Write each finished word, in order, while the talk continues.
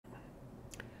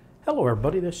Hello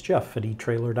everybody, this is Jeff at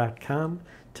etrailer.com.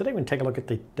 Today we're going to take a look at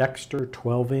the Dexter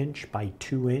 12-inch by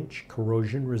 2-inch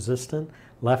corrosion-resistant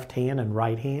left-hand and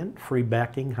right-hand free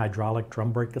backing hydraulic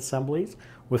drum brake assemblies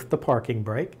with the parking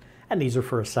brake, and these are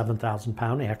for a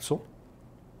 7,000-pound axle.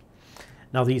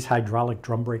 Now these hydraulic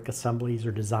drum brake assemblies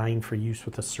are designed for use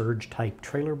with a surge-type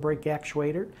trailer brake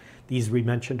actuator. These we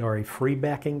mentioned are a free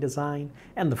backing design,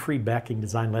 and the free backing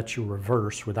design lets you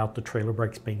reverse without the trailer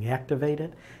brakes being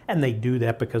activated, and they do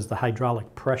that because the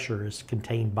hydraulic pressure is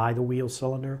contained by the wheel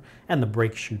cylinder and the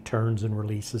brake shoe turns and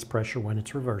releases pressure when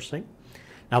it's reversing.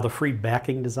 Now the free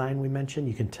backing design we mentioned,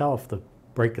 you can tell if the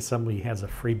brake assembly has a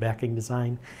free backing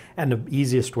design, and the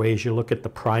easiest way is you look at the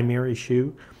primary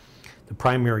shoe. The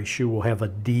primary shoe will have a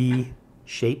D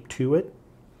shape to it,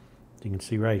 you can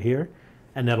see right here,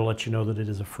 and that'll let you know that it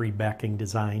is a free backing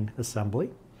design assembly.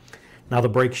 Now the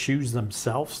brake shoes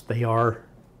themselves, they are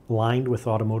lined with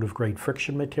automotive grade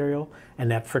friction material, and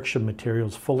that friction material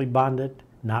is fully bonded,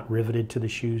 not riveted to the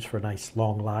shoes for a nice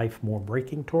long life, more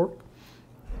braking torque.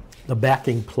 The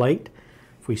backing plate,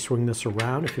 if we swing this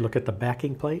around, if you look at the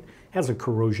backing plate, has a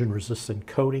corrosion resistant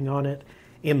coating on it,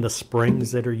 and the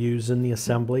springs that are used in the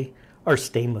assembly are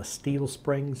stainless steel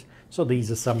springs, so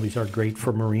these assemblies are great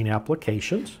for marine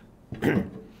applications.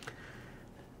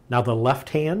 Now the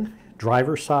left-hand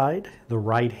driver side, the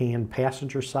right-hand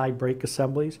passenger side brake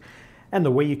assemblies, and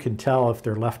the way you can tell if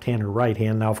they're left-hand or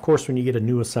right-hand, now of course when you get a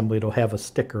new assembly it'll have a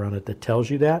sticker on it that tells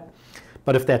you that,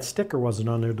 but if that sticker wasn't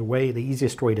on there, the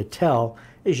easiest way to tell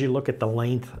is you look at the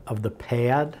length of the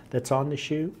pad that's on the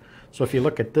shoe. So if you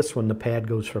look at this one, the pad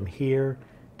goes from here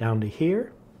down to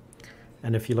here.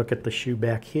 And if you look at the shoe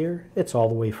back here, it's all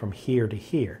the way from here to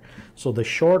here. So the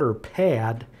shorter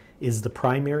pad is the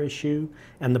primary shoe,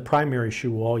 and the primary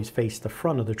shoe will always face the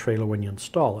front of the trailer when you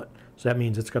install it. So that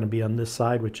means it's going to be on this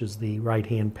side, which is the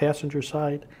right-hand passenger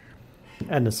side.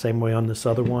 And the same way on this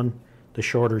other one, the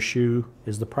shorter shoe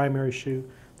is the primary shoe.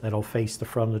 That'll face the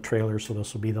front of the trailer, so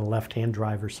this will be the left-hand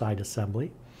driver's side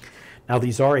assembly. Now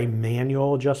these are a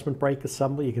manual adjustment brake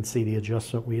assembly. You can see the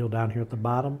adjustment wheel down here at the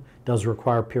bottom. It does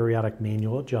require periodic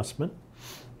manual adjustment.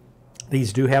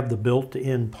 These do have the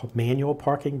built-in manual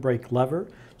parking brake lever,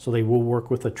 so they will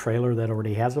work with a trailer that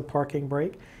already has a parking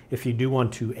brake. If you do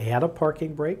want to add a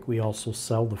parking brake, we also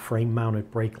sell the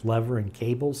frame-mounted brake lever and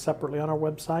cables separately on our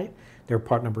website. They're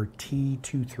part number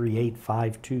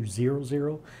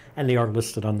T2385200, and they are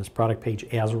listed on this product page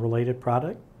as a related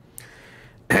product.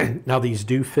 Now these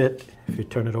do fit, if you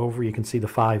turn it over, you can see the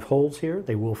 5 holes here.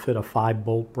 They will fit a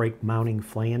 5-bolt brake mounting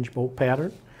flange bolt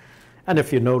pattern. And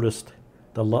if you noticed,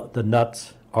 the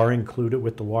nuts are included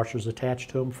with the washers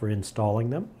attached to them for installing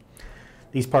them.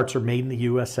 These parts are made in the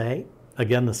USA.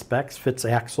 Again, the specs fits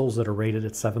axles that are rated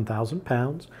at 7,000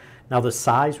 pounds. Now the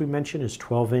size we mentioned is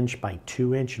 12-inch by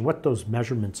 2-inch, and what those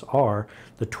measurements are,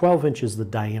 the 12-inch is the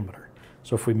diameter.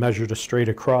 So if we measured a straight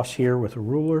across here with a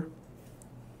ruler,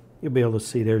 you'll be able to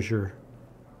see there's your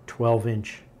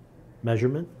 12-inch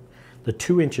measurement. The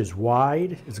 2 inches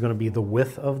wide is going to be the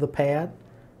width of the pad.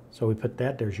 So we put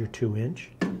that, there's your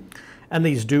 2-inch. And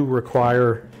these do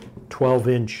require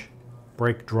 12-inch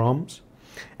brake drums.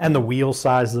 And the wheel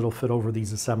size that'll fit over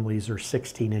these assemblies are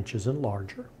 16 inches and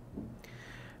larger.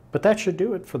 But that should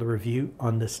do it for the review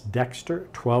on this Dexter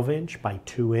 12-inch by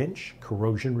 2-inch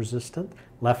corrosion-resistant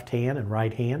left-hand and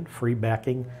right-hand free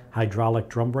backing hydraulic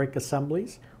drum brake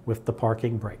assemblies with the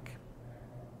parking brake.